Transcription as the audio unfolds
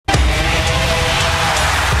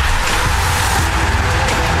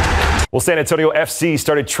Well, San Antonio FC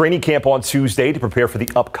started training camp on Tuesday to prepare for the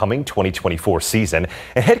upcoming 2024 season.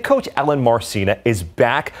 And head coach Alan Marcina is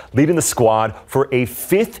back leading the squad for a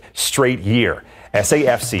fifth straight year.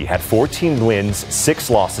 SAFC had 14 wins, 6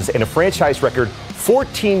 losses, and a franchise record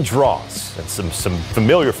 14 draws. And some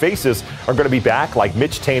familiar faces are going to be back, like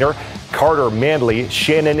Mitch Tainer, Carter Manley,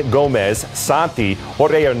 Shannon Gomez, Santi,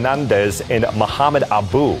 Jorge Hernandez, and Mohamed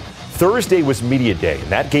Abu. Thursday was media day, and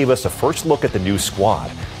that gave us a first look at the new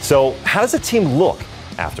squad. So how does the team look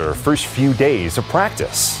after the first few days of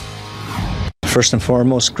practice? First and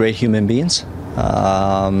foremost, great human beings.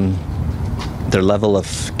 Their level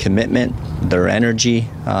of commitment, their energy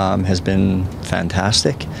has been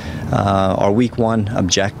fantastic. Our week 1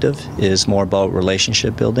 objective is more about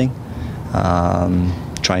relationship building,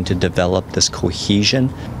 trying to develop this cohesion.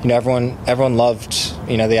 You know, everyone loved,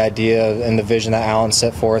 the idea and the vision that Alan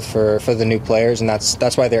set forth for the new players, and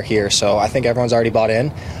that's why they're here. So I think everyone's already bought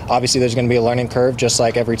in. Obviously, there's going to be a learning curve, just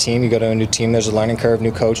like every team. You go to a new team, there's a learning curve,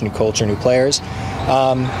 new coach, new culture, new players.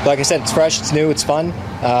 Like I said, it's fresh, it's new, it's fun.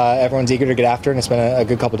 Everyone's eager to get after it, and it's been a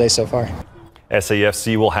good couple days so far.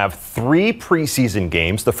 SAFC will have 3 preseason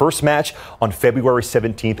games. The first match on February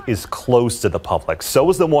 17th is closed to the public. So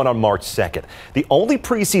is the one on March 2nd. The only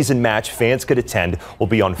preseason match fans could attend will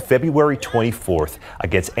be on February 24th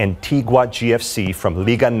against Antigua GFC from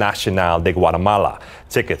Liga Nacional de Guatemala.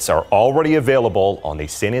 Tickets are already available on the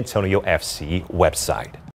San Antonio FC website.